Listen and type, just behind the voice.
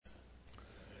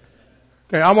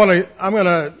Okay, I'm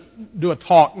gonna do a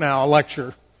talk now, a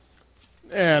lecture,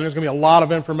 and there's gonna be a lot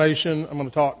of information. I'm gonna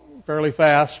talk fairly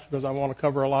fast because I want to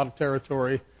cover a lot of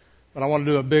territory, but I want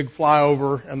to do a big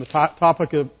flyover. And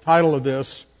the title of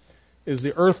this is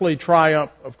the earthly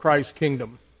triumph of Christ's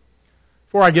kingdom.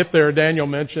 Before I get there, Daniel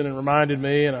mentioned and reminded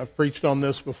me, and I've preached on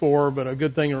this before, but a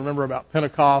good thing to remember about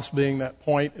Pentecost being that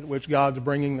point at which God's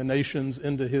bringing the nations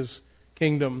into His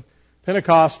kingdom.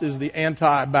 Pentecost is the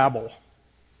anti-Babel.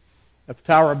 At the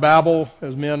Tower of Babel,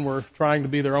 as men were trying to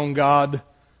be their own God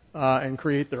and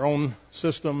create their own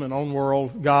system and own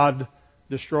world, God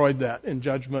destroyed that in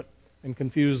judgment and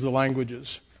confused the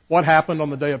languages. What happened on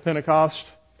the day of Pentecost?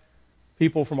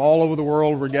 People from all over the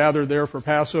world were gathered there for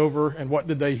Passover, and what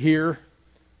did they hear?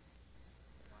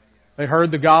 They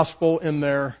heard the gospel in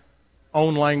their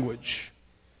own language.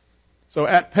 So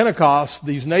at Pentecost,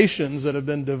 these nations that have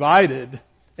been divided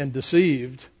and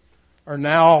deceived are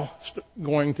now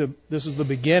this is the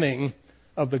beginning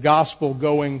of the gospel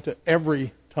going to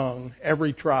every tongue,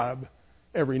 every tribe,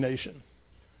 every nation.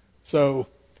 So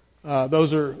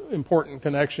those are important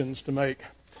connections to make.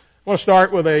 I want to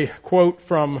start with a quote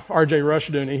from R.J.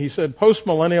 Rushdoony. He said,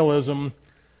 "Postmillennialism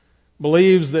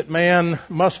believes that man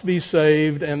must be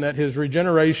saved and that his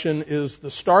regeneration is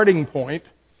the starting point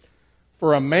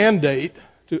for a mandate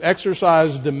to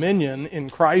exercise dominion in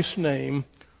Christ's name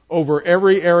over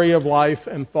every area of life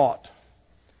and thought.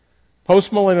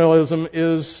 Postmillennialism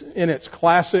is, in its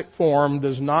classic form,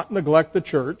 does not neglect the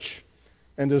church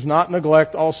and does not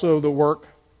neglect also the work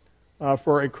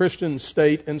for a Christian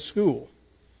state and school,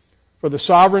 for the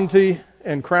sovereignty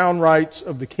and crown rights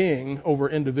of the king over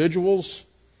individuals,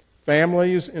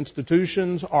 families,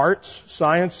 institutions, arts,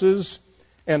 sciences,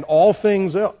 and all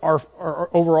things are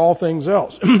over all things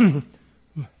else.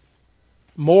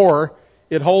 More,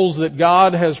 it holds that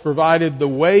God has provided the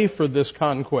way for this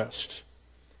conquest.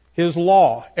 His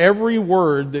law. Every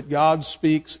word that God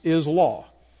speaks is law.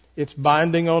 It's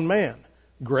binding on man.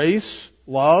 Grace,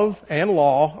 love, and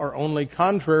law are only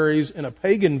contraries in a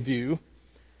pagan view.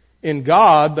 In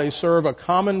God, they serve a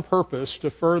common purpose to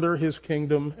further His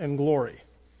kingdom and glory.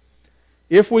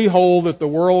 If we hold that the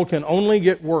world can only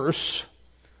get worse,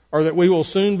 or that we will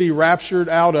soon be raptured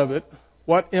out of it,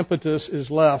 what impetus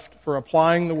is left for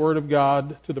applying the Word of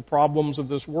God to the problems of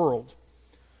this world?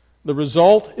 The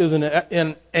result is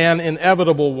an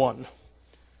inevitable one.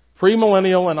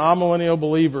 Premillennial and amillennial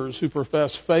believers who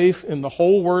profess faith in the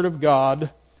whole Word of God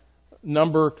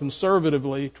number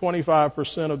conservatively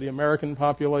 25% of the American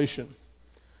population.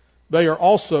 They are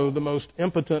also the most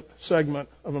impotent segment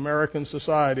of American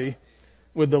society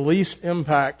with the least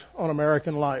impact on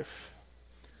American life.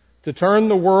 To turn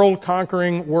the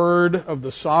world-conquering word of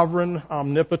the sovereign,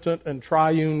 omnipotent, and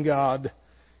triune God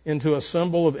into a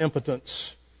symbol of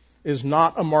impotence is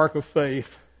not a mark of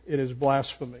faith, it is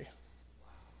blasphemy.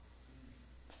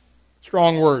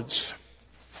 Strong words.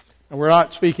 And we're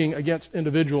not speaking against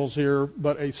individuals here,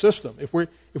 but a system. If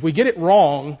we get it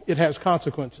wrong, it has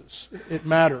consequences. It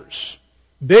matters.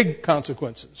 Big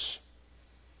consequences.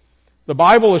 The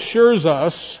Bible assures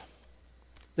us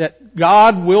that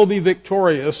God will be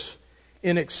victorious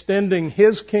in extending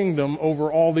His kingdom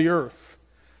over all the earth.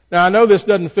 Now, I know this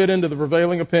doesn't fit into the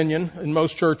prevailing opinion in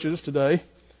most churches today,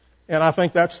 and I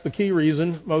think that's the key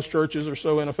reason most churches are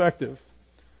so ineffective.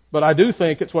 But I do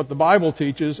think it's what the Bible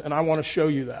teaches, and I want to show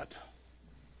you that.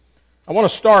 I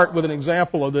want to start with an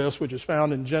example of this, which is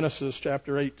found in Genesis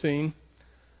chapter 18,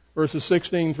 verses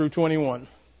 16 through 21.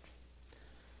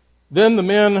 Then the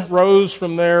men rose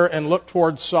from there and looked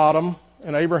toward Sodom,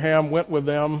 and Abraham went with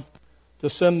them to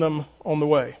send them on the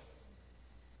way.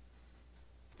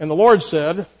 And the Lord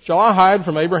said, "Shall I hide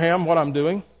from Abraham what I'm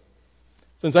doing?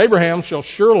 Since Abraham shall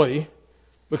surely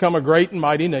become a great and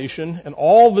mighty nation, and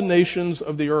all the nations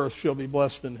of the earth shall be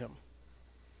blessed in him.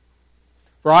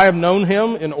 For I have known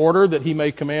him in order that he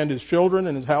may command his children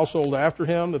and his household after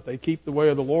him, that they keep the way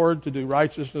of the Lord to do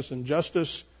righteousness and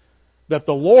justice, that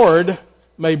the Lord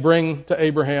may bring to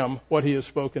Abraham what he has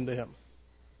spoken to him."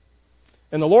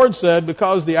 And the Lord said,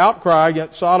 "Because the outcry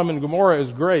against Sodom and Gomorrah is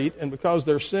great, and because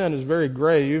their sin is very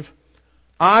grave,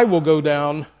 I will go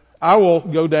down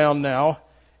now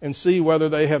and see whether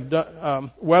they have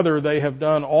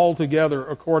done altogether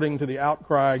according to the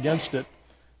outcry against it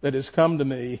that has come to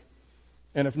me,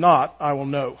 and if not, I will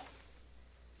know."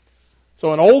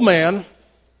 So an old man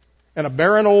and a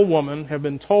barren old woman have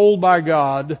been told by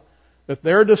God that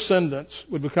their descendants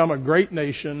would become a great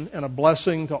nation and a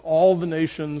blessing to all the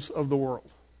nations of the world.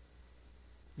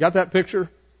 Got that picture?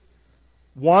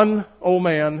 One old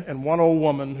man and one old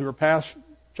woman who are past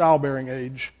childbearing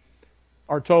age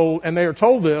are told, and they are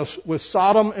told this with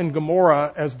Sodom and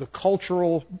Gomorrah as the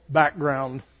cultural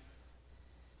background.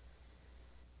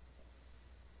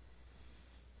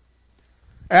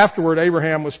 Afterward,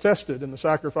 Abraham was tested in the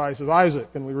sacrifice of Isaac,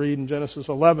 and we read in Genesis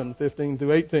 11:15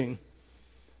 through 18.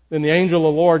 Then the angel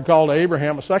of the Lord called to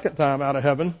Abraham a second time out of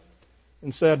heaven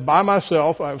and said, "By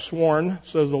myself I have sworn,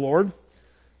 says the Lord,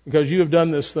 because you have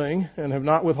done this thing and have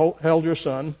not withheld your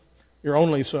son, your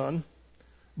only son.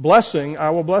 Blessing I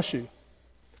will bless you,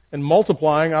 and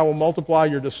multiplying I will multiply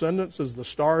your descendants as the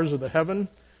stars of the heaven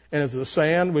and as the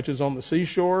sand which is on the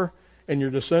seashore, and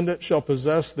your descendants shall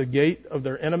possess the gate of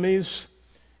their enemies.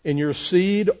 In your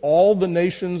seed all the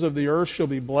nations of the earth shall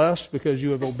be blessed because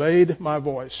you have obeyed my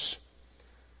voice."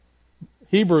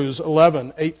 Hebrews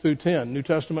 11:8 through 10, New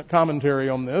Testament commentary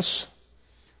on this.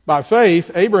 By faith,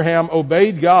 Abraham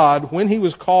obeyed God when he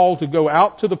was called to go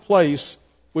out to the place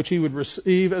which he would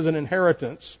receive as an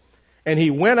inheritance. And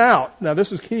he went out, now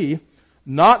this is key,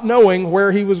 not knowing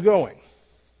where he was going.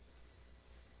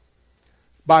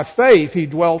 By faith, he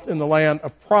dwelt in the land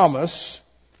of promise,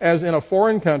 as in a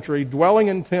foreign country, dwelling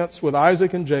in tents with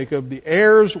Isaac and Jacob, the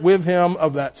heirs with him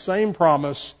of that same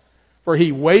promise, for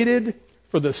he waited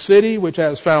for the city which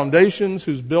has foundations,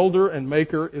 whose builder and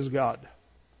maker is God.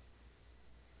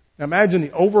 Now imagine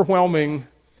the overwhelming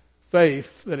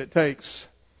faith that it takes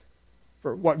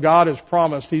for what God has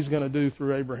promised He's going to do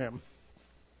through Abraham.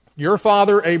 Your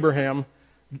father Abraham,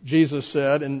 Jesus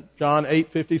said in John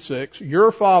 8:56,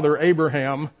 your father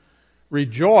Abraham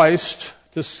rejoiced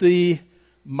to see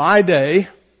my day,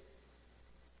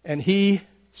 and he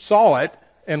saw it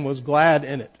and was glad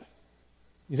in it.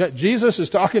 Jesus is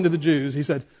talking to the Jews. He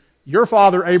said, your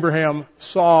father Abraham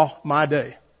saw my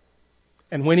day.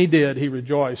 And when he did, he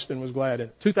rejoiced and was glad in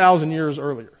it. 2,000 years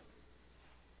earlier.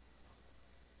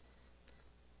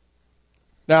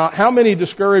 Now, how many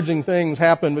discouraging things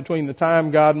happened between the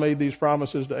time God made these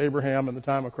promises to Abraham and the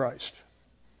time of Christ?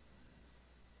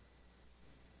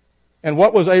 And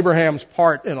what was Abraham's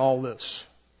part in all this?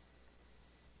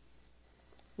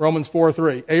 Romans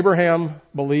 4:3. Abraham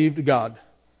believed God,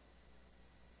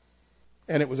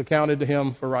 and it was accounted to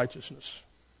him for righteousness.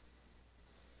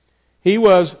 He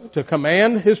was to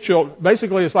command his children.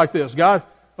 Basically, it's like this. God,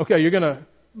 okay, you're going to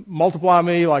multiply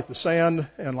me like the sand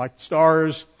and like the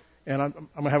stars, and I'm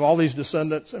going to have all these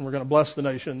descendants, and we're going to bless the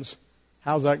nations.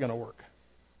 How's that going to work?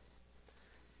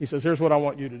 He says, here's what I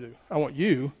want you to do. I want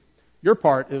you, your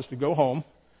part is to go home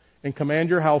and command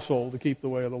your household to keep the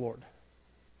way of the Lord,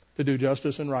 to do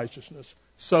justice and righteousness,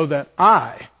 so that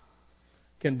I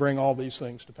can bring all these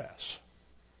things to pass.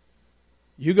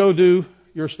 You go do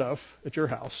your stuff at your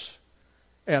house,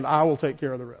 and I will take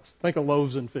care of the rest. Think of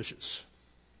loaves and fishes.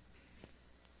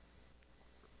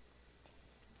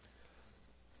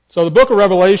 So the book of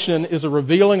Revelation is a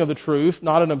revealing of the truth,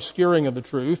 not an obscuring of the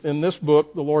truth. In this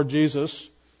book, the Lord Jesus,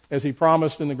 as He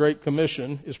promised in the Great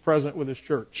Commission, is present with His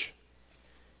church.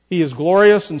 He is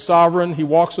glorious and sovereign. He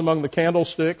walks among the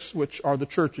candlesticks, which are the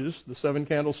churches. The 7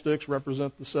 candlesticks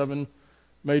represent the 7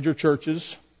 major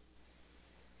churches.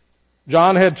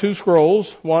 John had 2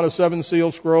 scrolls, one a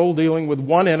 7-seal scroll dealing with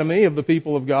one enemy of the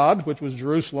people of God, which was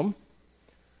Jerusalem.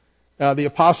 The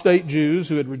apostate Jews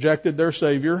who had rejected their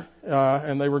Savior,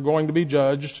 and they were going to be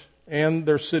judged, and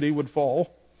their city would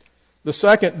fall. The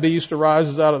second beast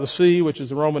arises out of the sea, which is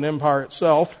the Roman Empire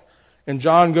itself, and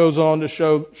John goes on to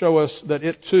show us that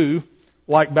it too,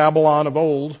 like Babylon of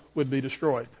old, would be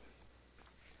destroyed.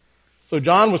 So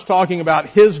John was talking about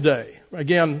his day.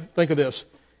 Again, think of this.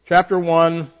 Chapter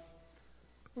 1,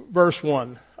 verse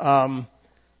 1.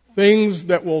 Things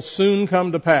that will soon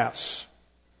come to pass,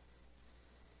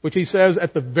 which he says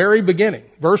at the very beginning,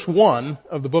 verse 1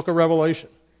 of the book of Revelation.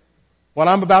 What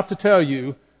I'm about to tell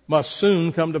you must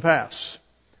soon come to pass.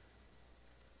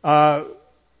 And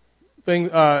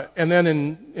then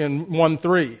in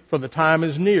 1:3, for the time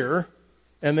is near.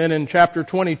 And then in chapter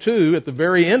 22, at the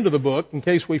very end of the book, in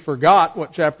case we forgot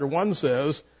what chapter 1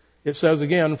 says, it says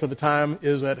again, for the time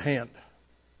is at hand.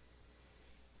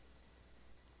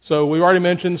 So we've already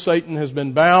mentioned Satan has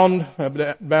been bound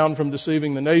from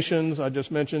deceiving the nations. I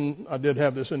just mentioned, I did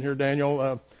have this in here,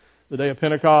 Daniel, the day of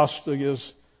Pentecost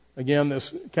is, again,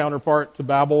 this counterpart to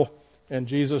Babel, and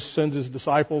Jesus sends His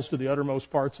disciples to the uttermost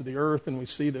parts of the earth, and we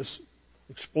see this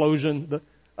explosion.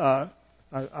 I'm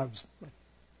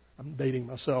dating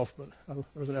myself, but there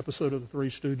was an episode of the Three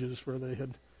Stooges where they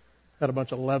had a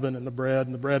bunch of leaven in the bread,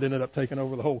 and the bread ended up taking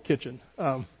over the whole kitchen.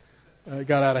 It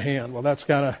got out of hand. Well, that's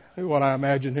kind of what I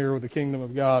imagine here with the kingdom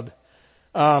of God.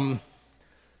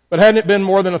 But hadn't it been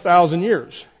more than 1,000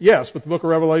 years? Yes, but the book of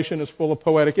Revelation is full of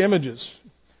poetic images.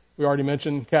 We already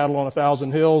mentioned cattle on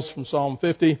 1,000 hills from Psalm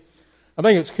 50. I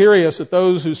think it's curious that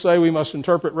those who say we must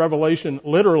interpret Revelation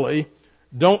literally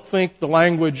don't think the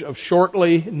language of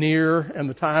shortly, near, and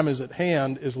the time is at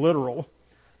hand is literal,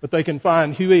 but they can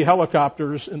find Huey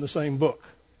helicopters in the same book.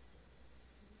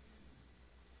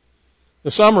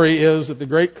 The summary is that the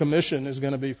Great Commission is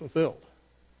going to be fulfilled.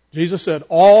 Jesus said,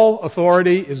 all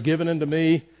authority is given unto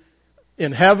me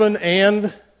in heaven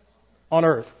and on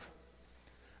earth.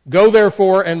 Go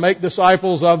therefore and make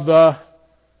disciples of the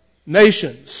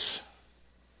nations,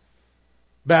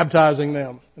 baptizing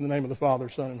them in the name of the Father,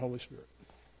 Son, and Holy Spirit.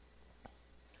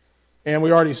 And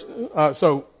we already,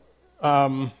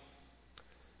 I'm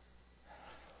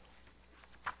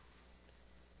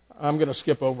going to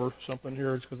skip over something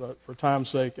here because for time's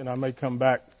sake, and I may come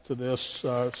back to this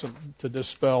to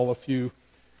dispel a few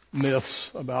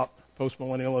myths about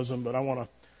postmillennialism, but I want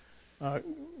to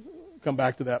come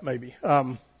back to that maybe.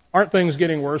 Aren't things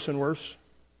getting worse and worse?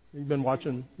 You've been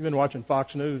watching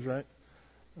Fox News, right?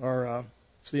 Or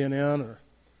CNN, or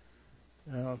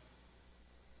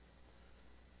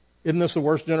isn't this the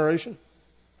worst generation?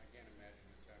 I can't imagine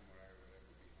a time where I would ever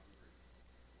be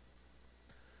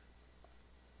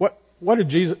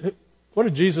hungry. What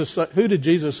did Jesus say? Who did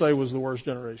Jesus say was the worst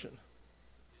generation?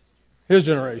 His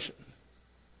generation.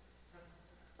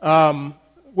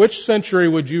 Which century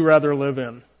would you rather live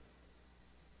in?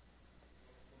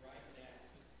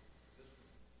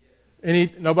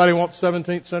 Nobody wants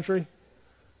 17th century?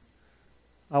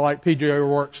 I like P.J.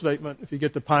 O'Rourke's statement, if you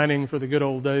get to pining for the good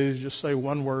old days, just say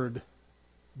one word,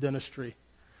 dentistry.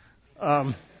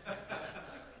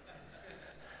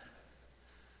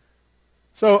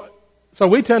 So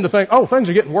we tend to think, things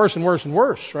are getting worse and worse and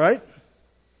worse, right?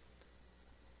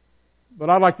 But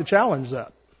I'd like to challenge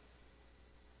that.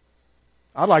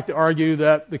 I'd like to argue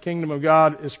that the kingdom of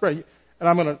God is spread. And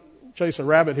I'm going to chase a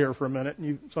rabbit here for a minute.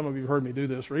 Some of you have heard me do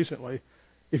this recently.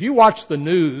 If you watch the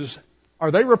news, are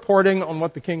they reporting on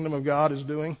what the kingdom of God is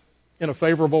doing in a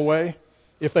favorable way?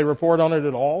 If they report on it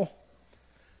at all?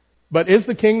 But is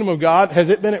the kingdom of God, has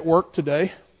it been at work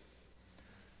today?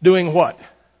 Doing what?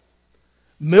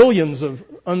 Millions of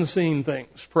unseen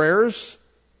things. Prayers,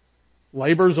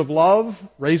 labors of love,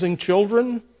 raising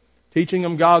children, teaching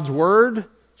them God's word,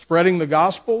 spreading the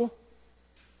gospel,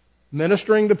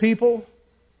 ministering to people,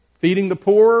 feeding the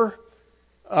poor.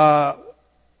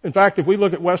 In fact, if we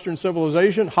look at Western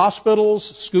civilization,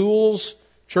 hospitals, schools,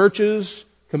 churches,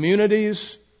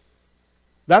 communities,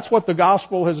 that's what the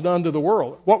gospel has done to the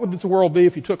world. What would the world be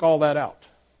if you took all that out?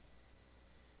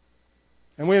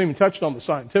 And we haven't even touched on the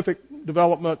scientific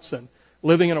developments and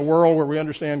living in a world where we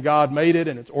understand God made it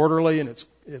and it's orderly and it's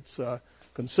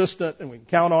consistent and we can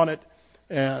count on it.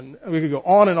 And we could go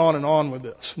on and on and on with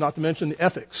this, not to mention the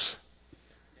ethics.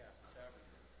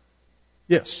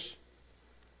 Yes.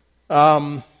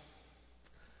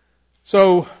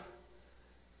 So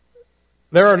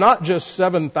there are not just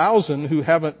 7,000 who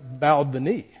haven't bowed the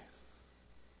knee.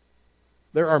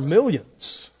 There are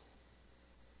millions.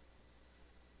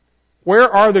 Where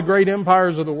are the great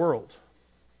empires of the world?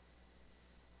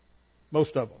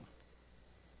 Most of them.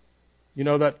 You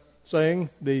know that saying?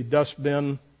 The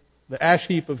dustbin, the ash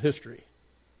heap of history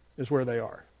is where they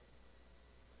are.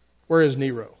 Where is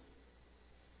Nero?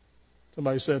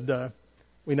 Somebody said,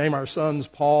 we name our sons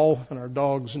Paul and our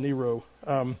dogs Nero.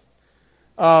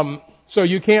 So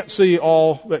you can't see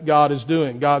all that God is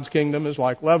doing. God's kingdom is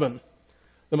like leaven.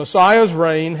 The Messiah's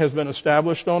reign has been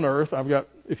established on earth.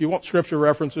 If you want scripture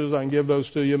references, I can give those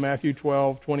to you. Matthew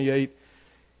 12:28.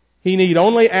 He need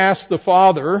only ask the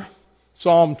Father,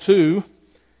 Psalm 2,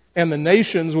 and the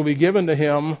nations will be given to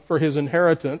him for his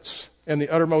inheritance, and the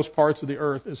uttermost parts of the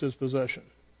earth is his possession.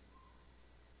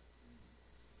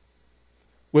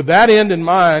 With that end in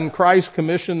mind, Christ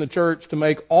commissioned the church to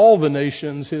make all the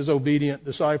nations his obedient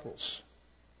disciples.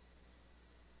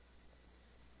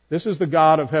 This is the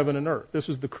God of heaven and earth. This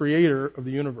is the creator of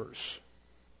the universe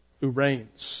who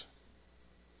reigns,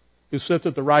 who sits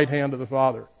at the right hand of the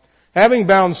Father. Having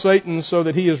bound Satan so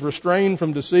that he is restrained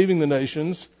from deceiving the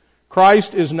nations,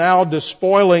 Christ is now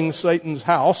despoiling Satan's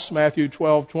house, Matthew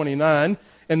 12:29,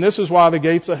 and this is why the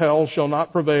gates of hell shall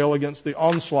not prevail against the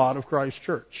onslaught of Christ's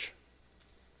church.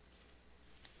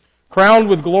 Crowned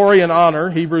with glory and honor,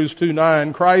 Hebrews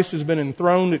 2:9, Christ has been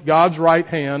enthroned at God's right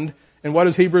hand. And what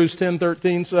does Hebrews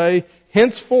 10:13 say?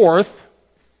 Henceforth,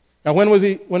 now when was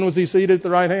he seated at the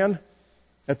right hand?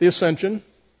 At the ascension.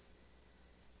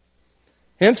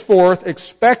 Henceforth,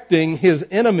 expecting his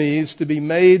enemies to be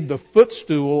made the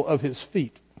footstool of his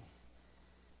feet.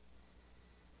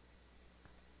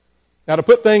 Now to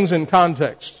put things in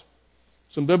context,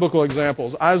 some biblical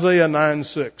examples. Isaiah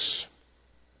 9:6.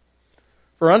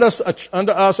 For unto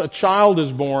us a child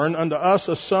is born, unto us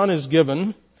a son is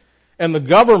given, and the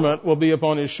government will be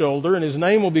upon his shoulder, and his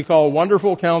name will be called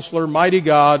Wonderful Counselor, Mighty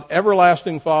God,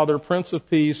 Everlasting Father, Prince of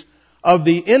Peace. Of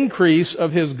the increase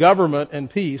of his government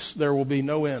and peace there will be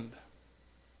no end.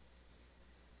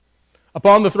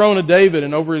 Upon the throne of David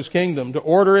and over his kingdom, to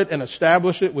order it and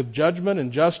establish it with judgment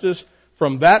and justice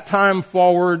from that time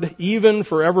forward, even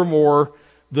forevermore.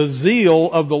 The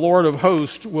zeal of the Lord of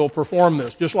hosts will perform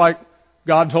this. Just like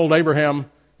God told Abraham,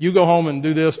 you go home and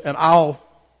do this and I'll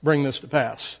bring this to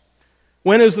pass.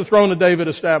 When is the throne of David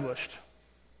established?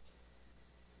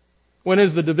 When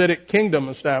is the Davidic kingdom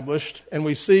established? And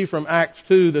we see from Acts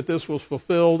 2 that this was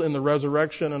fulfilled in the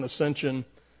resurrection and ascension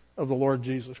of the Lord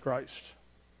Jesus Christ.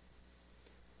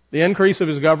 The increase of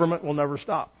his government will never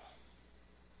stop.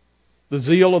 The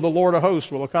zeal of the Lord of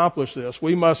hosts will accomplish this.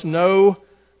 We must know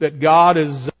that God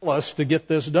is zealous to get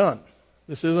this done.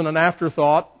 This isn't an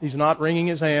afterthought. He's not wringing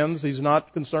his hands. He's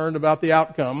not concerned about the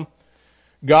outcome.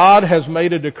 God has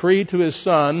made a decree to his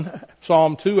Son,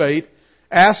 Psalm 2:8,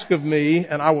 ask of me,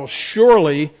 and I will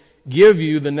surely give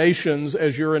you the nations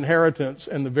as your inheritance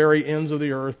and the very ends of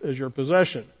the earth as your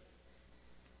possession.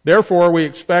 Therefore, we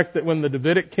expect that when the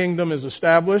Davidic kingdom is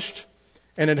established,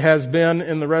 and it has been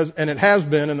in the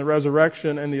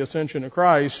resurrection and the ascension of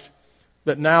Christ,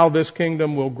 that now this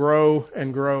kingdom will grow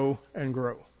and grow and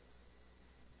grow.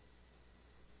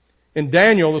 In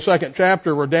Daniel, the 2nd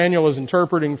chapter, where Daniel is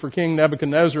interpreting for King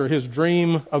Nebuchadnezzar his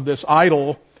dream of this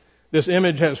idol, this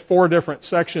image has 4 different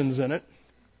sections in it.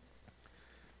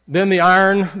 Then the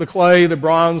iron, the clay, the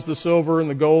bronze, the silver, and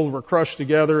the gold were crushed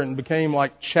together and became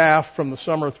like chaff from the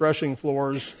summer threshing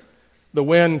floors. The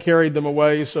wind carried them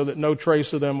away so that no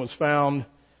trace of them was found.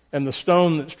 And the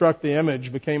stone that struck the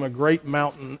image became a great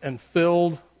mountain and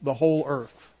filled the whole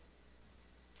earth.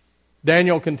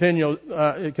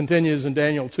 It continues in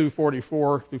Daniel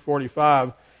 2:44 through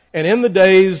 45. And in the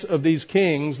days of these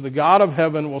kings, the God of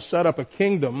heaven will set up a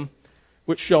kingdom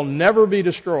which shall never be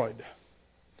destroyed.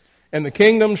 And the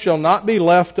kingdom shall not be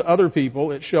left to other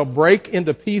people. It shall break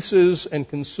into pieces and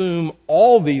consume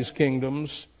all these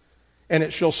kingdoms, and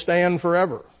it shall stand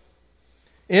forever.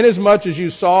 Inasmuch as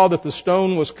you saw that the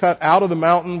stone was cut out of the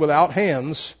mountain without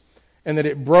hands, and that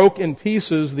it broke in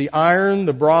pieces the iron,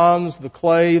 the bronze, the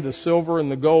clay, the silver,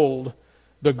 and the gold,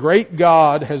 the great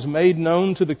God has made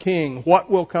known to the king what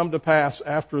will come to pass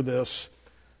after this.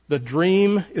 The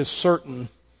dream is certain,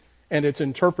 and its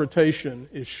interpretation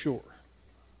is sure.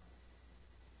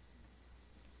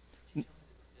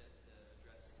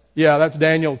 Yeah, that's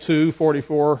Daniel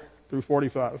 2:44 through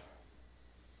 45.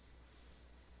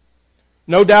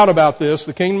 No doubt about this,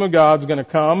 the kingdom of God is going to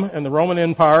come, and the Roman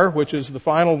Empire, which is the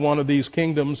final one of these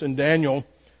kingdoms in Daniel,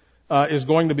 is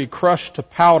going to be crushed to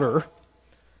powder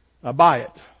by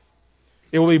it.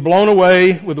 It will be blown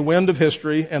away with the wind of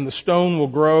history, and the stone will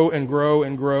grow and grow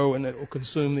and grow, and it will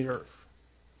consume the earth.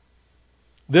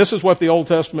 This is what the Old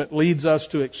Testament leads us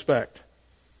to expect.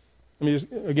 I mean,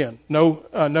 again, no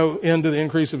end to the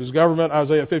increase of his government.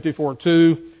 Isaiah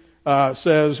 54:2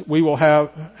 says we will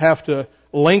have to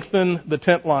lengthen the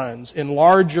tent lines,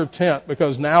 enlarge your tent,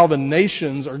 because now the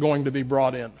nations are going to be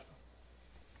brought in.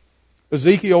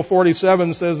 Ezekiel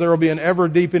 47 says there will be an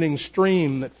ever-deepening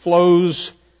stream that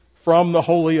flows from the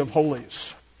Holy of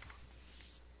Holies.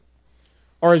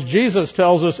 Or as Jesus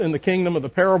tells us in the kingdom of the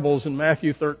parables in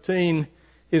Matthew 13,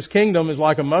 his kingdom is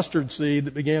like a mustard seed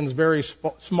that begins very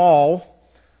small,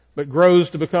 but grows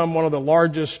to become one of the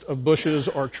largest of bushes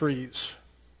or trees.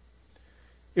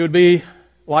 It would be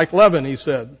like leaven, he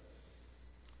said,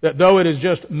 that though it is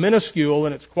just minuscule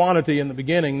in its quantity in the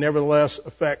beginning, nevertheless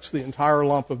affects the entire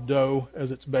lump of dough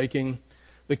as it's baking.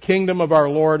 The kingdom of our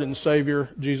Lord and Savior,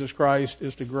 Jesus Christ,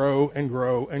 is to grow and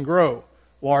grow and grow,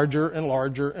 larger and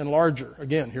larger and larger.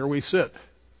 Again, here we sit.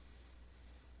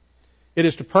 It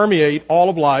is to permeate all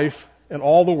of life and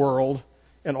all the world,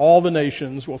 and all the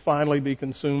nations will finally be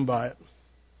consumed by it.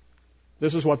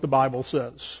 This is what the Bible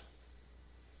says.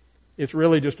 It's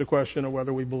really just a question of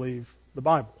whether we believe the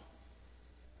Bible.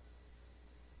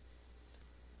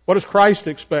 What does Christ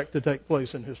expect to take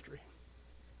place in history?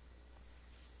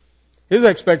 His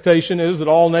expectation is that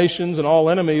all nations and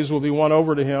all enemies will be won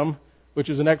over to him, which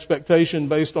is an expectation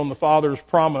based on the Father's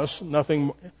promise.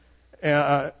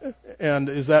 And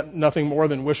is that nothing more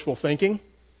than wishful thinking?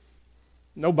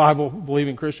 No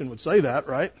Bible-believing Christian would say that,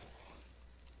 right?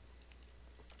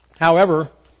 However,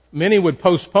 many would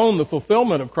postpone the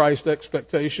fulfillment of Christ's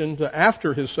expectation to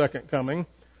after his second coming,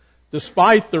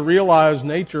 despite the realized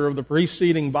nature of the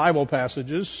preceding Bible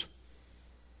passages,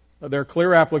 their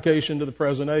clear application to the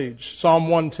present age. Psalm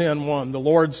 110:1, the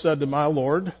Lord said to my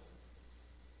Lord,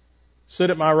 Sit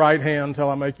at my right hand till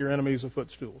I make your enemies a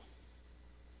footstool.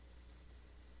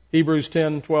 Hebrews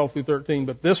 10:12 through 13.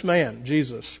 But this man,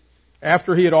 Jesus,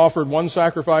 after he had offered one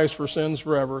sacrifice for sins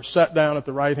forever, sat down at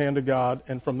the right hand of God,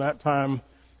 and from that time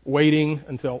waiting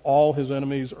until all his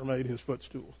enemies are made his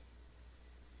footstool.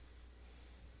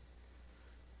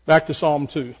 Back to Psalm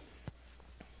 2.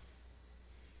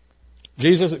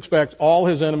 Jesus expects all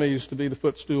his enemies to be the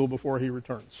footstool before he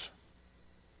returns.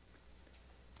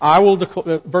 I will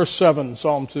declare, verse 7,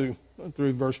 Psalm 2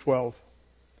 through verse 12.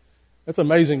 That's an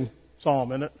amazing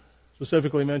psalm, isn't it?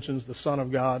 Specifically mentions the Son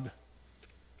of God.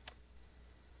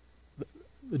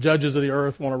 The judges of the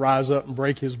earth want to rise up and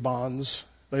break his bonds.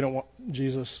 They don't want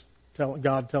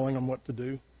God telling them what to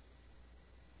do.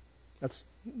 The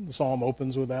psalm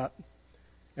opens with that.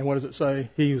 And what does it say?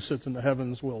 He who sits in the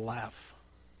heavens will laugh.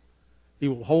 He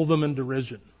will hold them in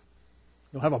derision.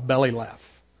 He'll have a belly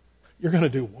laugh. You're going to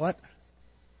do what?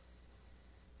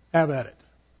 Have at it.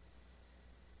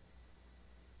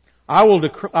 I will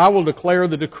declare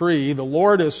the decree. The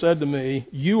Lord has said to me,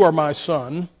 you are my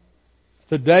son.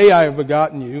 Today I have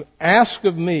begotten you. Ask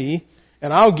of me,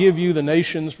 and I'll give you the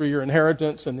nations for your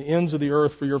inheritance and the ends of the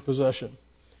earth for your possession.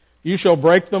 You shall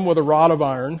break them with a rod of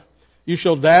iron. You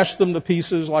shall dash them to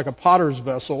pieces like a potter's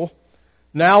vessel.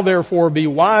 Now therefore be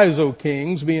wise, O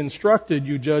kings. Be instructed,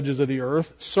 you judges of the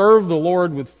earth. Serve the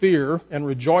Lord with fear and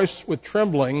rejoice with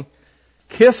trembling.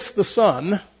 Kiss the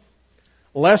Son,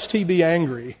 lest he be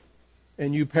angry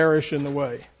and you perish in the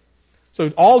way. So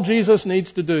all Jesus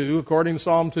needs to do, according to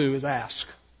Psalm 2, is ask.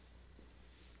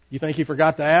 You think he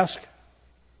forgot to ask?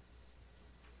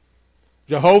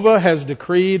 Jehovah has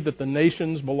decreed that the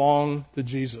nations belong to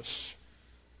Jesus.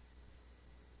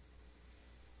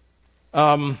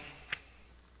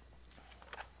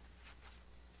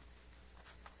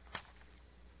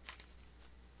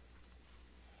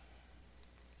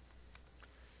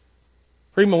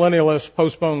 Premillennialists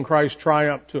postpone Christ's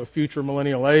triumph to a future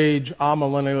millennial age.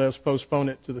 Amillennialists postpone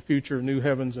it to the future new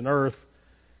heavens and earth.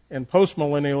 And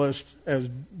postmillennialists,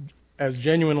 as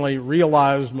genuinely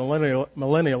realized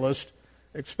millennialists,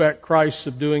 expect Christ's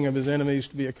subduing of his enemies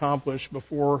to be accomplished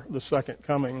before the second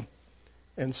coming.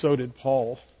 And so did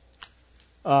Paul.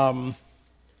 1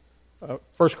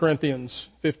 Corinthians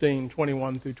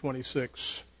 15:21 through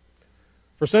 26.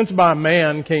 For since by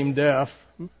man came death,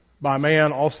 by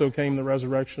man also came the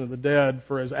resurrection of the dead.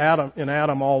 For as in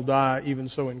Adam all die, even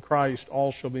so in Christ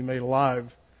all shall be made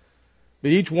alive.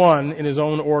 But each one in his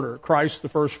own order. Christ the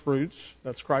first fruits,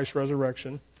 that's Christ's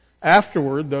resurrection.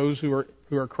 Afterward, those who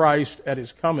are Christ at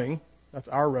his coming, that's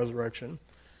our resurrection.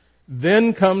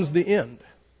 Then comes the end.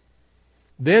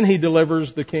 Then he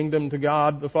delivers the kingdom to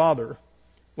God the Father,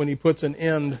 when he puts an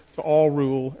end to all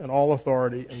rule and all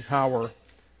authority and power.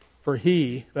 For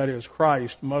he, that is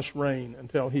Christ, must reign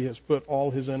until he has put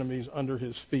all his enemies under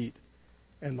his feet.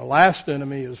 And the last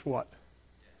enemy is what?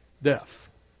 Death.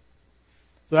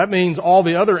 So that means all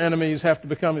the other enemies have to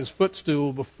become his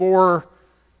footstool before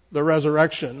the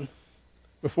resurrection,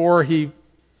 before he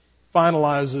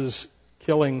finalizes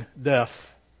killing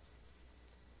death.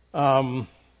 So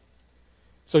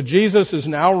Jesus is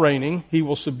now reigning. He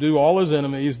will subdue all his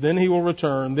enemies. Then he will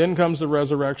return. Then comes the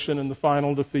resurrection and the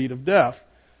final defeat of death.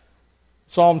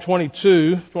 Psalm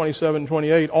 22, 27,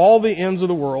 28, all the ends of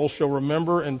the world shall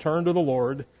remember and turn to the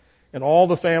Lord, and all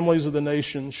the families of the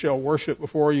nations shall worship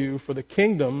before you, for the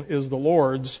kingdom is the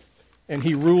Lord's, and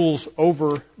he rules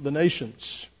over the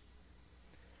nations.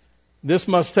 This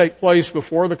must take place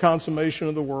before the consummation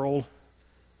of the world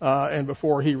and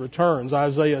before he returns.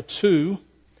 Isaiah 2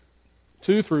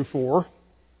 through 4.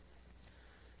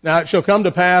 Now it shall come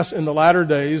to pass in the latter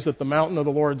days that the mountain of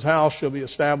the Lord's house shall be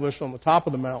established on the top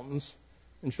of the mountains,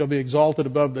 and shall be exalted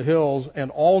above the hills,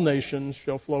 and all nations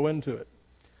shall flow into it.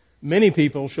 Many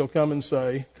people shall come and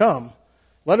say, come,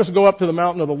 let us go up to the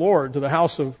mountain of the Lord, to the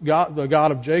house of God, the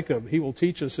God of Jacob. He will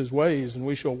teach us his ways, and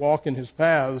we shall walk in his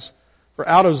paths. For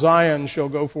out of Zion shall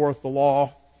go forth the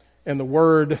law and the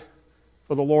word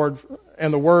of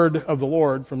the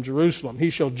Lord from Jerusalem. He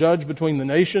shall judge between the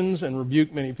nations and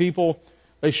rebuke many people.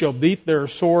 They shall beat their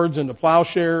swords into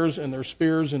plowshares and their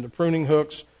spears into pruning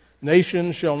hooks.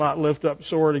 Nation shall not lift up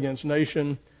sword against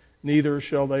nation, neither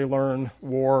shall they learn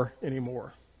war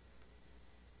anymore.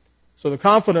 So the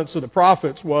confidence of the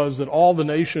prophets was that all the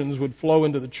nations would flow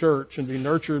into the church and be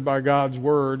nurtured by God's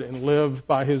word and live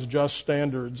by his just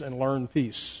standards and learn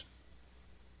peace.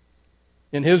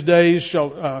 In his days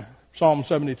shall, Psalm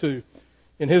 72,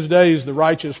 in his days the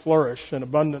righteous flourish, and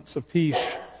abundance of peace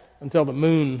until the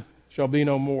moon shall be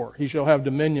no more. He shall have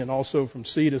dominion also from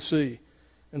sea to sea,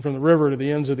 and from the river to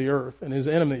the ends of the earth, and his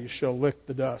enemies shall lick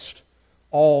the dust.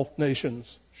 All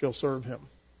nations shall serve him.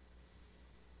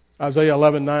 Isaiah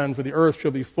 11:9, for the earth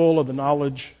shall be full of the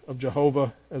knowledge of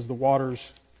Jehovah as the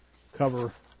waters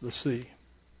cover the sea.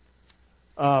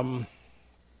 All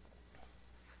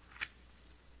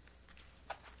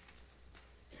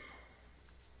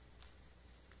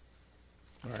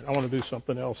right, I want to do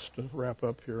something else to wrap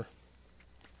up here.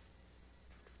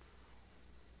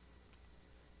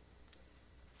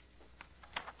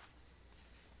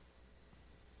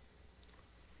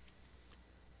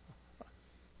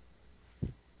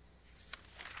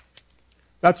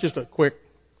 That's just a quick,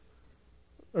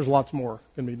 there's lots more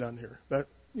can be done here. That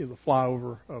is a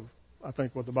flyover of, I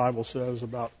think, what the Bible says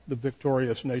about the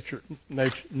victorious nature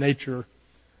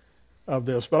of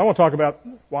this. But I want to talk about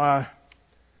why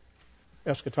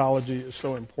eschatology is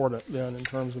so important then in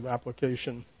terms of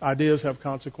application. Ideas have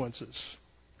consequences.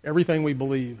 Everything we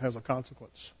believe has a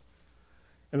consequence.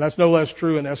 And that's no less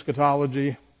true in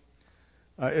eschatology.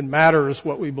 It matters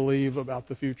what we believe about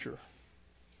the future.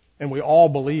 And we all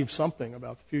believe something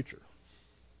about the future.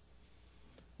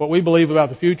 What we believe about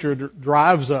the future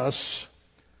drives us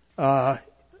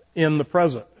in the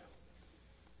present.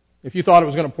 If you thought it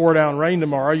was going to pour down rain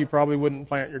tomorrow, you probably wouldn't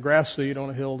plant your grass seed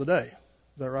on a hill today.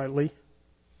 Is that right, Lee?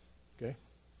 Okay.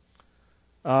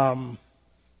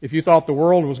 If you thought the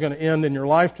world was going to end in your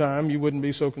lifetime, you wouldn't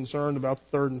be so concerned about the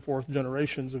third and fourth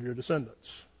generations of your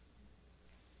descendants.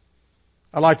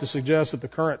 I'd like to suggest that the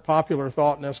current popular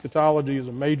thought in eschatology is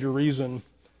a major reason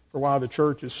for why the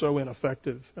church is so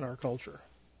ineffective in our culture.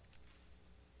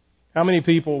 How many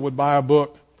people would buy a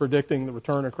book predicting the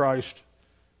return of Christ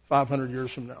 500 years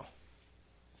from now?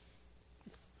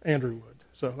 Andrew would.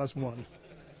 So that's one.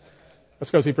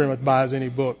 That's because he pretty much buys any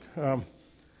book.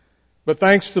 But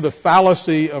thanks to the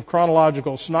fallacy of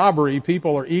chronological snobbery,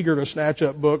 people are eager to snatch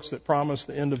up books that promise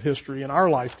the end of history in our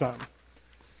lifetime.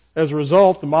 As a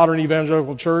result, the modern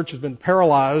evangelical church has been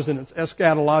paralyzed in its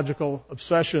eschatological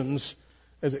obsessions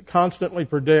as it constantly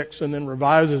predicts and then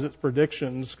revises its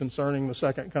predictions concerning the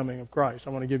second coming of Christ.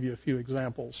 I want to give you a few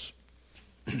examples.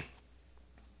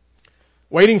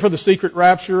 Waiting for the secret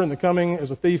rapture and the coming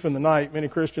as a thief in the night, many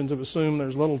Christians have assumed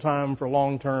there's little time for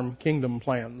long-term kingdom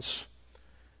plans.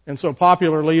 And so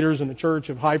popular leaders in the church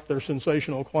have hyped their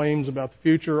sensational claims about the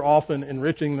future, often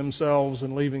enriching themselves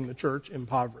and leaving the church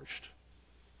impoverished.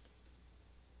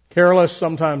 Careless,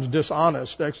 sometimes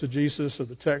dishonest exegesis of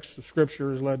the text of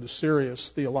Scripture has led to serious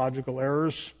theological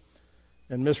errors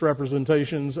and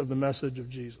misrepresentations of the message of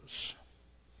Jesus.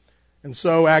 And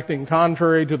so, acting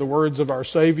contrary to the words of our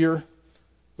Savior,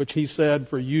 which He said,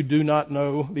 "For you do not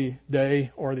know the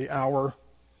day or the hour,"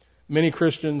 many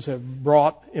Christians have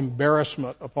brought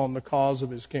embarrassment upon the cause of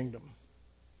His kingdom.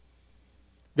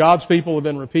 God's people have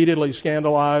been repeatedly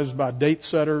scandalized by date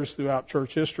setters throughout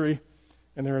church history,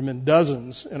 and there have been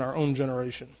dozens in our own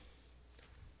generation.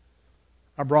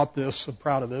 I brought this. I'm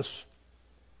proud of this.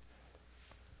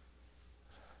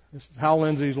 This is Hal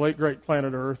Lindsey's Late Great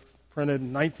Planet Earth, printed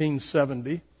in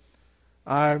 1970.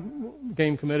 I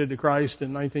became committed to Christ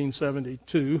in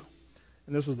 1972,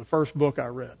 and this was the first book I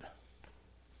read.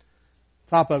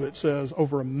 Top of it says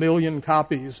over 1 million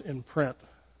copies in print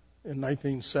in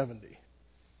 1970.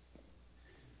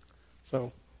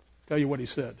 So, tell you what he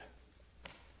said.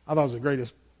 I thought it was the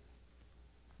greatest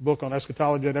book on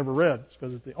eschatology I'd ever read. It's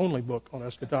because it's the only book on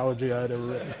eschatology I had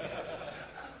ever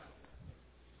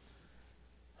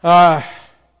read.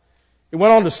 It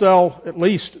went on to sell at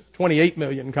least 28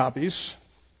 million copies.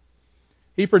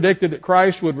 He predicted that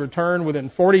Christ would return within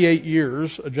 48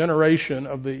 years, a generation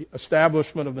of the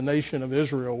establishment of the nation of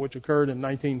Israel, which occurred in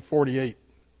 1948.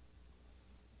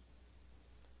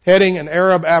 Heading an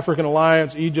Arab-African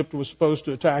alliance, Egypt was supposed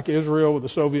to attack Israel, with the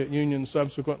Soviet Union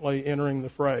subsequently entering the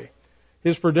fray.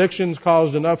 His predictions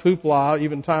caused enough hoopla,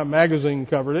 even Time magazine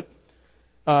covered it.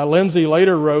 Lindsey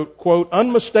later wrote, quote,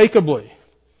 "Unmistakably,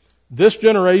 this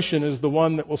generation is the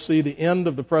one that will see the end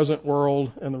of the present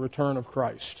world and the return of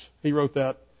Christ." He wrote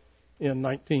that in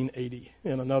 1980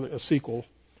 in a sequel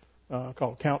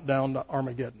called Countdown to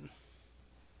Armageddon.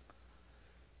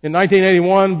 In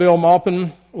 1981, Bill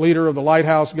Maupin, leader of the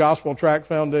Lighthouse Gospel Tract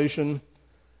Foundation,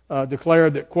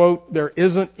 declared that, quote, "There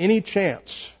isn't any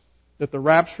chance that the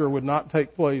rapture would not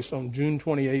take place on June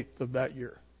 28th of that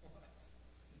year."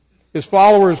 His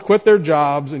followers quit their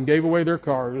jobs and gave away their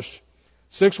cars.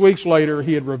 6 weeks later,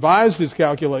 he had revised his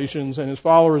calculations, and his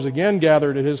followers again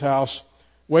gathered at his house,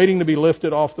 waiting to be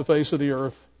lifted off the face of the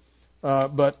earth,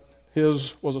 but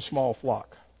his was a small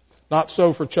flock. Not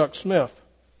so for Chuck Smith,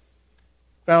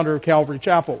 founder of Calvary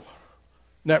Chapel,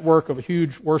 network of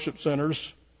huge worship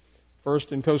centers,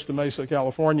 first in Costa Mesa,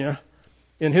 California.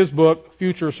 In his book,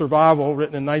 Future Survival,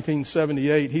 written in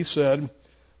 1978, he said,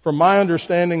 From my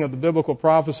understanding of the biblical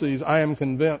prophecies, I am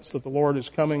convinced that the Lord is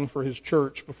coming for His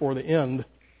church before the end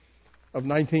of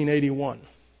 1981.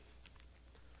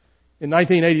 In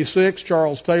 1986,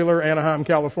 Charles Taylor, Anaheim,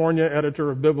 California,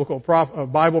 editor of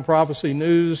Bible Prophecy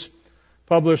News,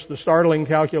 published the startling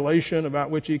calculation about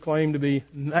which he claimed to be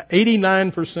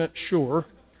 89% sure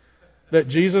that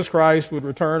Jesus Christ would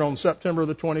return on September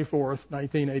the 24th,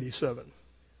 1987.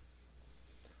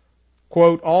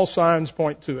 Quote, all signs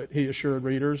point to it, he assured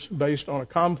readers, based on a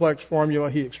complex formula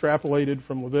he extrapolated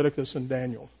from Leviticus and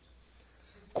Daniel.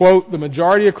 Quote, the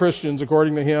majority of Christians,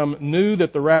 according to him, knew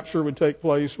that the rapture would take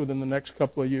place within the next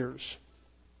couple of years.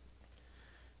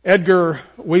 Edgar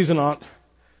Whisenant,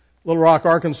 Little Rock,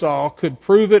 Arkansas, could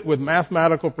prove it with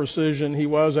mathematical precision. He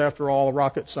was, after all, a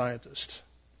rocket scientist.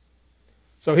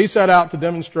 So he set out to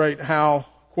demonstrate how,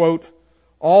 quote,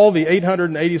 all the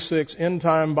 886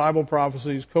 end-time Bible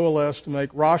prophecies coalesced to make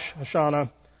Rosh Hashanah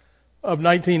of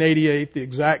 1988 the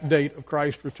exact date of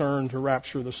Christ's return to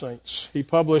rapture the saints. He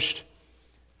published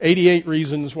 88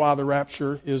 reasons why the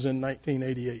rapture is in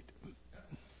 1988.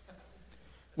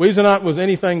 Whisenant was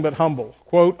anything but humble.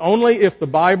 Quote, only if the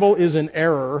Bible is in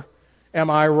error am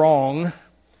I wrong,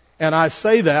 and I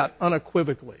say that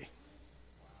unequivocally.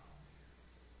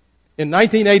 In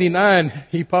 1989,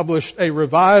 he published a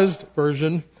revised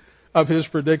version of his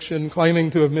prediction,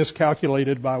 claiming to have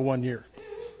miscalculated by 1 year.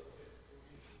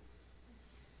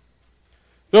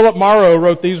 Philip Morrow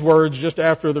wrote these words just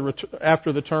after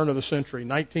the turn of the century,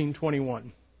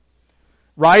 1921.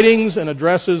 Writings and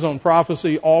addresses on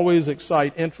prophecy always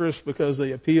excite interest because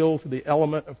they appeal to the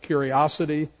element of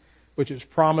curiosity, which is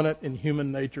prominent in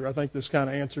human nature. I think this kind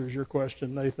of answers your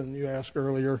question, Nathan, you asked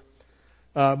earlier.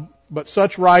 But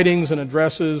such writings and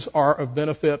addresses are of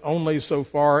benefit only so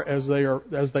far as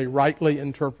they rightly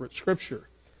interpret Scripture.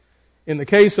 In the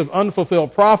case of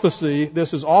unfulfilled prophecy,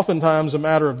 this is oftentimes a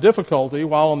matter of difficulty,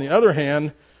 while on the other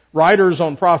hand, writers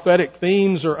on prophetic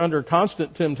themes are under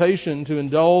constant temptation to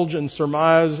indulge in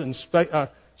surmises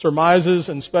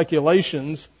and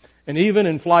speculations, and even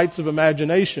in flights of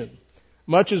imagination.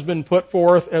 Much has been put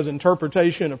forth as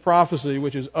interpretation of prophecy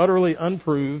which is utterly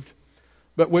unproved,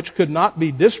 but which could not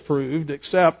be disproved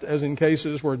except as in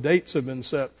cases where dates have been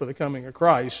set for the coming of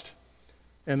Christ,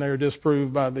 and they are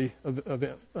disproved by the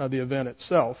event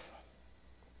itself.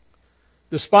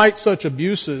 Despite such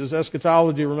abuses,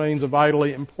 eschatology remains a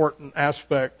vitally important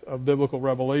aspect of biblical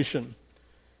revelation.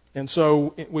 And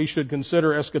so we should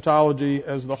consider eschatology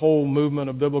as the whole movement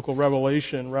of biblical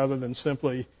revelation rather than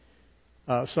simply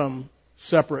some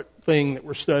separate thing that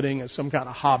we're studying as some kind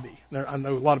of hobby. I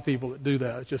know a lot of people that do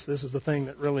that. It's just this is the thing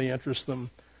that really interests them,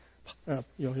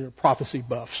 prophecy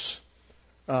buffs.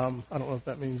 I don't know if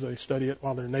that means they study it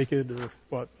while they're naked or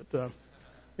what, but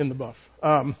in the buff.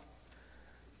 All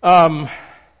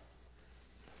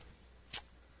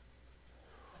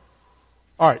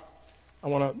right. I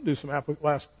want to do some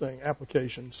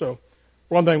application. So,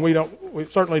 one thing we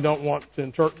certainly don't want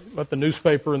to let the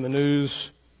newspaper and the news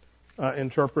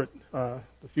interpret the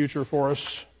future for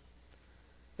us.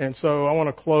 And so I want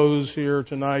to close here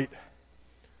tonight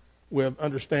with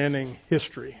understanding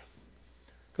history.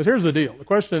 Because here's the deal. The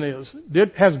question is,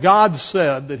 has God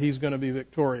said that He's going to be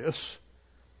victorious?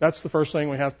 That's the first thing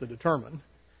we have to determine.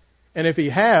 And if He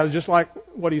has, just like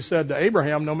what He said to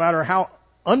Abraham, no matter how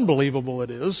unbelievable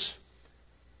it is,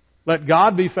 let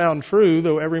God be found true,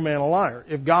 though every man a liar.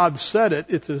 If God said it,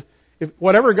 if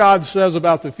whatever God says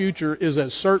about the future is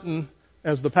as certain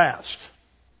as the past.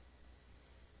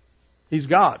 He's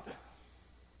God.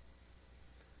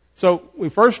 So we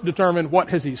first determine what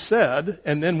has He said,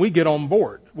 and then we get on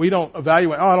board. We don't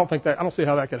evaluate, I don't see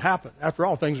how that could happen. After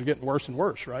all, things are getting worse and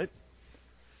worse, right?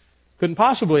 Couldn't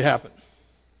possibly happen.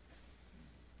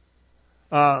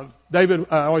 David,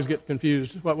 I always get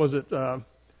confused. What was it?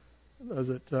 Was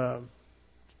it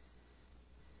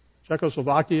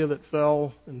Czechoslovakia that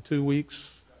fell in 2 weeks?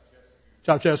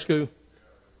 Ceausescu.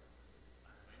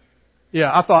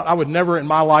 Yeah, I thought I would never in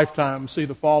my lifetime see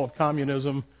the fall of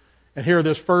communism, and here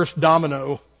this first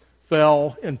domino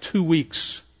fell in 2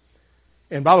 weeks.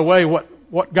 And by the way,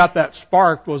 what got that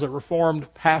sparked was a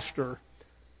Reformed pastor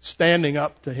standing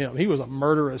up to him. He was a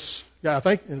murderous guy. I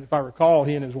think, if I recall,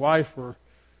 he and his wife were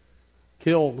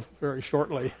killed very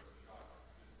shortly.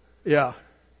 Yeah.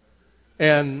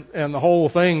 And the whole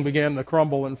thing began to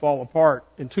crumble and fall apart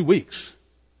in 2 weeks.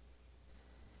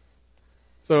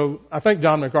 So I think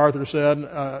John MacArthur said,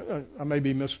 I may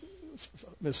be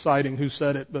misciting who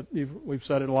said it, but we've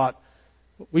said it a lot.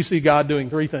 We see God doing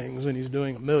 3 things, and He's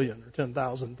doing 1,000,000 or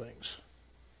 10,000 things.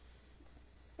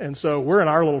 And so we're in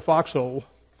our little foxhole,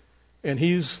 and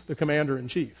He's the commander in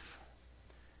chief.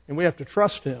 And we have to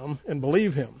trust Him and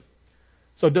believe Him.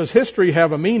 So does history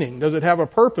have a meaning? Does it have a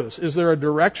purpose? Is there a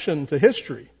direction to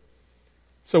history?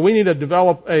 So we need to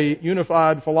develop a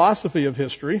unified philosophy of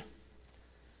history.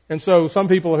 And so some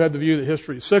people have had the view that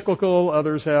history is cyclical.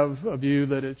 Others have a view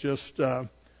that it just... so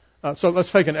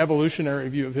let's take an evolutionary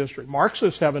view of history.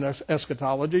 Marxists have an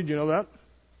eschatology. Do you know that?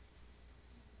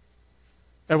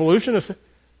 Evolutionists...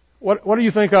 What do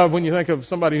you think of when you think of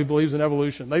somebody who believes in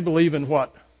evolution? They believe in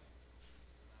what?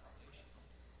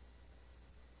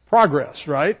 Progress,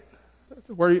 right?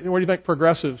 Where do you think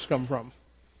progressives come from?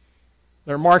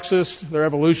 They're Marxists, they're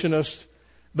evolutionists.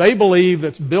 They believe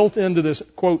that's built into this,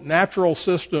 quote, natural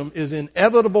system is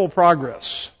inevitable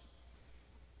progress.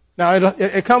 Now,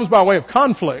 it comes by way of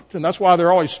conflict, and that's why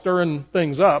they're always stirring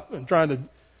things up and trying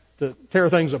to tear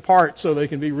things apart so they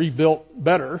can be rebuilt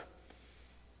better.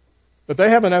 But they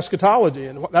have an eschatology,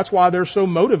 and that's why they're so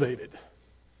motivated.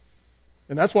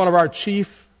 And that's one of our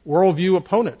chief worldview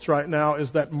opponents right now, is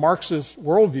that Marxist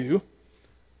worldview,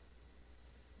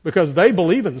 because they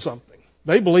believe in something.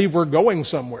 They believe we're going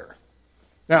somewhere.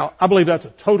 Now, I believe that's a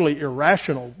totally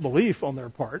irrational belief on their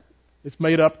part. It's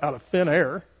made up out of thin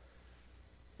air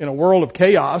in a world of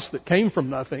chaos that came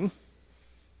from nothing.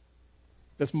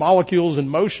 That's molecules in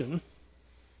motion.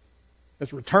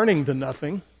 That's returning to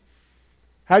nothing.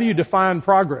 How do you define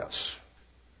progress?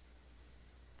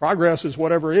 Progress is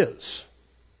whatever is.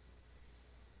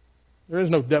 There is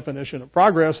no definition of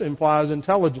progress. Implies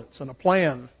intelligence and a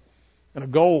plan and a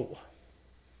goal.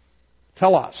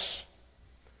 Telos.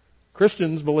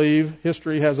 Christians believe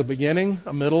history has a beginning,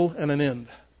 a middle, and an end.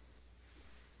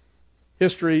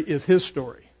 History is His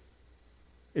story.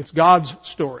 It's God's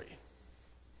story.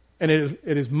 And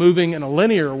it is moving in a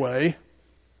linear way.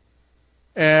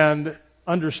 And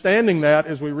understanding that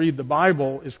as we read the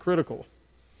Bible is critical.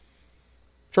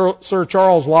 Sir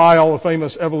Charles Lyell, a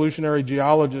famous evolutionary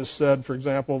geologist, said, for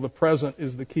example, the present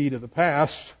is the key to the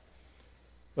past.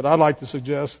 But I'd like to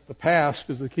suggest the past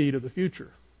is the key to the future.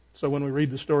 So when we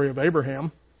read the story of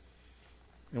Abraham,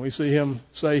 and we see him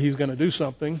say he's going to do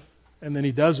something, and then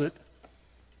he does it,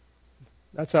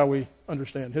 that's how we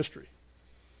understand history.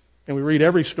 And we read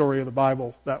every story of the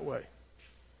Bible that way.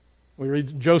 We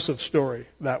read Joseph's story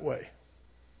that way.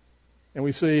 And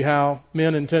we see how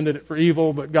men intended it for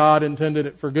evil, but God intended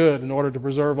it for good in order to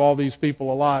preserve all these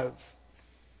people alive.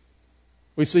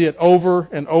 We see it over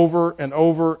and over and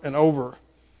over and over.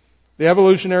 The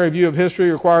evolutionary view of history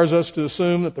requires us to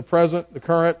assume that the present, the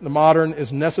current, the modern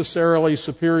is necessarily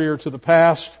superior to the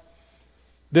past.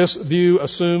 This view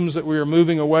assumes that we are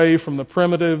moving away from the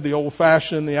primitive, the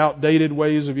old-fashioned, the outdated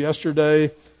ways of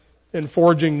yesterday and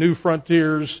forging new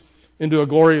frontiers into a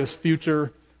glorious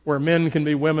future where men can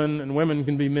be women and women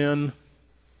can be men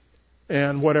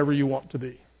and whatever you want to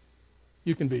be.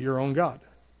 You can be your own God.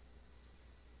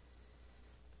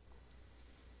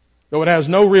 Though it has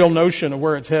no real notion of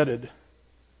where it's headed,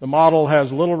 the model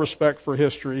has little respect for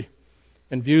history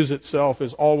and views itself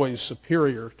as always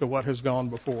superior to what has gone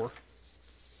before.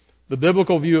 The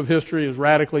biblical view of history is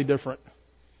radically different.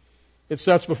 It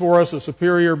sets before us a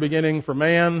superior beginning for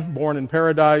man, born in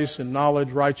paradise in knowledge,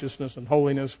 righteousness, and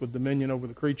holiness with dominion over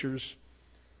the creatures.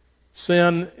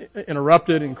 Sin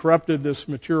interrupted and corrupted this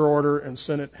mature order and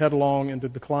sent it headlong into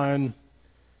decline.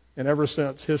 And ever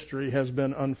since, history has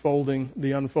been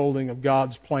the unfolding of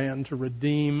God's plan to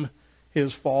redeem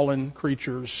His fallen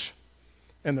creatures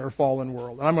and their fallen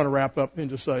world. And I'm going to wrap up and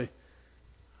just say,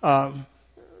 and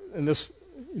this,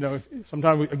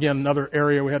 sometimes, again, another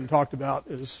area we hadn't talked about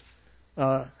is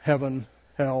heaven,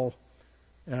 hell,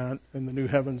 and the new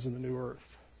heavens and the new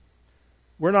earth.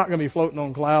 We're not going to be floating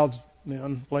on clouds,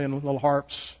 men, playing little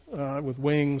harps with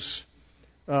wings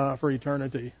for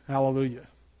eternity. Hallelujah.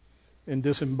 In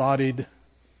disembodied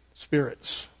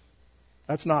spirits.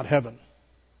 That's not heaven.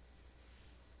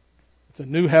 It's a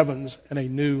new heavens and a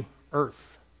new earth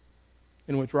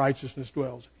in which righteousness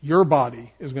dwells. Your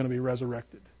body is going to be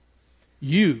resurrected.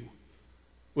 You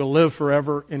will live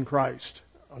forever in Christ,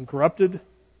 uncorrupted.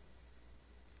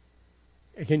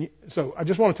 So I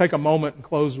just want to take a moment and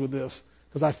close with this,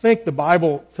 because I think the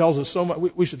Bible tells us so much.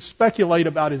 We should speculate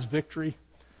about His victory,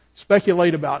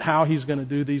 speculate about how He's going to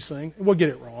do these things. We'll get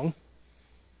it wrong.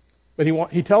 But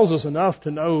He tells us enough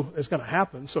to know it's going to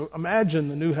happen. So imagine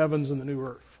the new heavens and the new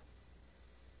earth.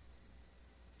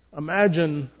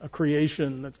 Imagine a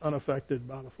creation that's unaffected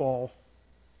by the fall.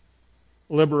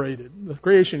 Liberated. The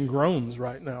creation groans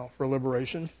right now for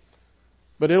liberation.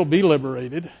 But it'll be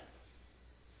liberated.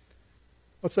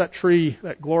 What's that tree,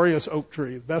 that glorious oak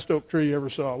tree, the best oak tree you ever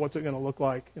saw? What's it going to look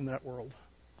like in that world?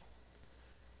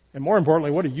 And more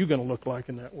importantly, what are you going to look like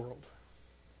in that world?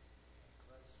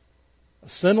 A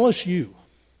sinless you.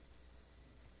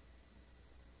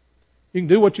 You can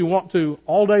do what you want to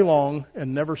all day long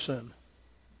and never sin.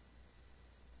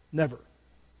 Never.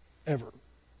 Ever.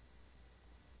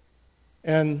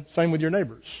 And same with your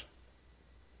neighbors.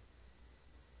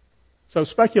 So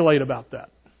speculate about that.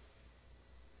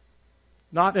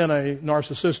 Not in a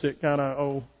narcissistic kind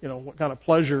of, what kind of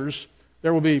pleasures.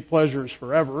 There will be pleasures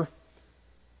forever.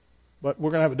 But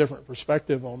we're going to have a different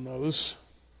perspective on those.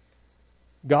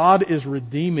 God is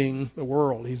redeeming the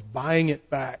world. He's buying it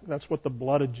back. That's what the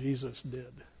blood of Jesus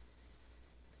did.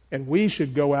 And we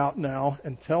should go out now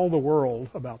and tell the world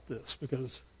about this,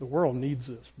 because the world needs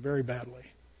this very badly.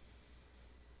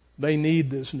 They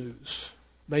need this news.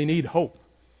 They need hope.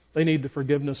 They need the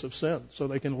forgiveness of sin so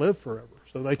they can live forever,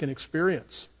 so they can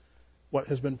experience what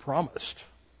has been promised.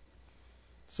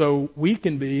 So we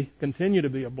can continue to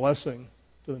be a blessing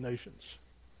to the nations.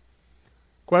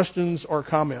 Questions or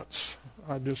comments?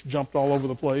 I just jumped all over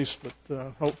the place, but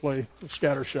hopefully a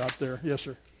scattershot there. Yes,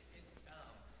 sir.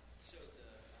 So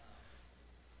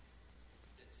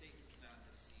that Satan cannot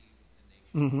deceive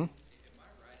the nation. Mm-hmm. Am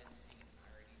I right in seeing an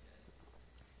irony that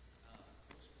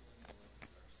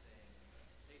post-millennialists are saying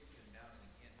Satan's coming down and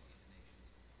he can't deceive the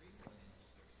nations?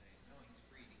 Pre-millennialists are saying no, he's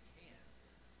free, he can.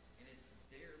 And it's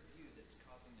their view that's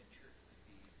causing the church to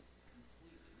be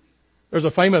completely weak. There's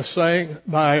a famous saying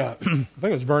by, I think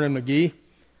it was Vernon McGee,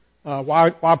 why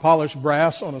polish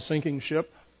brass on a sinking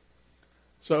ship?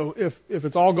 So if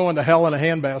it's all going to hell in a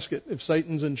handbasket, if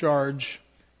Satan's in charge,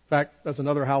 in fact, that's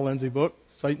another Hal Lindsey book,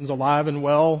 Satan's alive and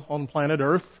well on planet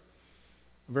Earth.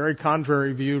 A very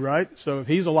contrary view, right? So if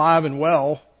he's alive and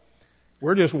well,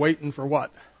 we're just waiting for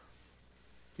what?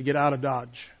 To get out of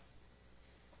Dodge.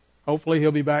 Hopefully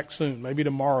he'll be back soon, maybe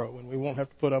tomorrow, and we won't have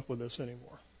to put up with this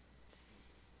anymore.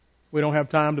 We don't have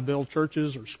time to build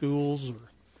churches or schools or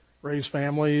raise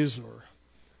families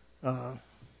or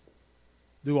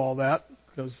do all that,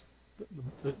 because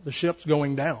the ship's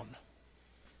going down.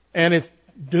 And it's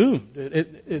doomed.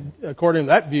 It according to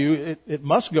that view, it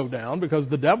must go down because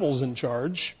the devil's in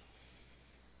charge.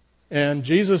 And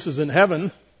Jesus is in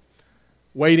heaven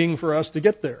waiting for us to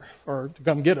get there, or to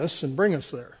come get us and bring us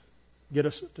there, get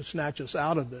us to snatch us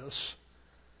out of this.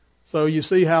 So you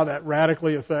see how that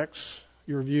radically affects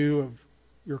your view of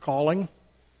your calling,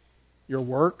 your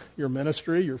work, your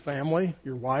ministry, your family,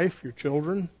 your wife, your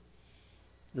children,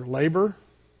 your labor.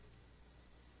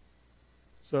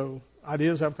 So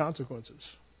ideas have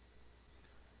consequences.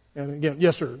 And again,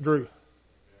 yes, sir, Drew.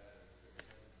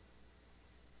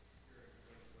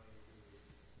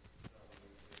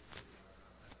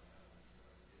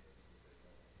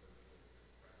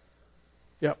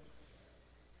 Yep.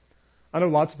 I know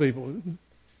lots of people who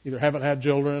either haven't had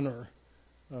children or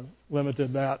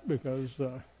limited that because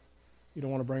you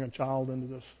don't want to bring a child into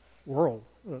this world.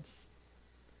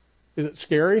 Is it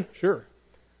scary? Sure.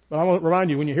 But I want to remind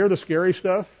you, when you hear the scary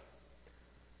stuff,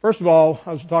 first of all,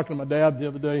 I was talking to my dad the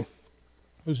other day,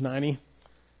 who's 90,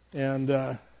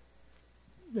 and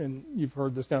you've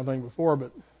heard this kind of thing before,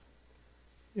 but,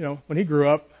 when he grew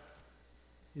up,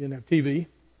 he didn't have TV,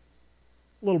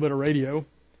 a little bit of radio.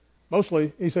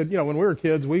 Mostly, he said, when we were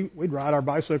kids, we'd ride our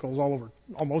bicycles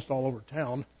almost all over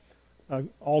town,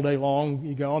 all day long.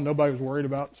 You go, nobody was worried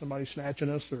about somebody snatching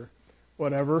us or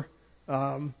whatever.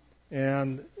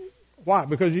 And why?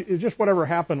 Because it's just whatever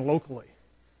happened locally.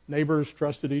 Neighbors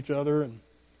trusted each other and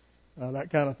that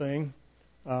kind of thing.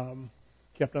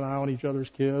 Kept an eye on each other's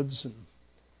kids.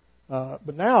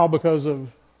 But now, because of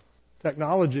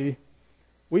technology,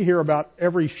 we hear about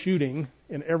every shooting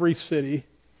in every city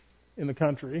in the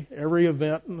country, every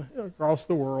event across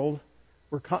the world.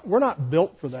 We're not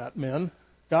built for that, men.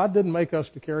 God didn't make us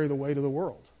to carry the weight of the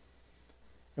world.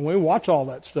 And when we watch all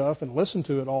that stuff and listen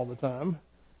to it all the time,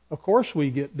 of course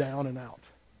we get down and out.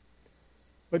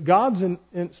 But God's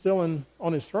still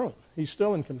on His throne. He's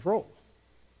still in control.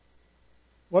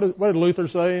 What did Luther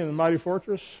say in The Mighty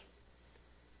Fortress?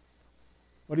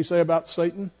 What did he say about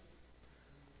Satan?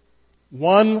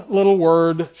 One little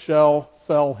word shall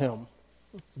fell him.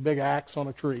 It's a big axe on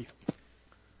a tree.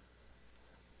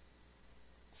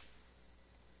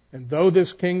 And though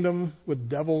this kingdom with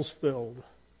devils filled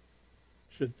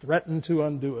should threaten to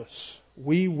undo us,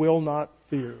 we will not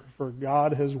fear, for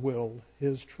God has willed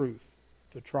His truth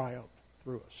to triumph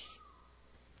through us.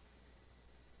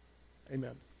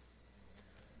 Amen.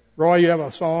 Roy, you have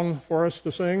a song for us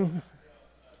to sing?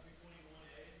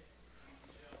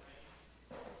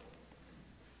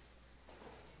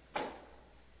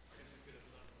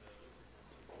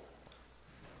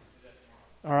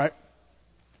 All right.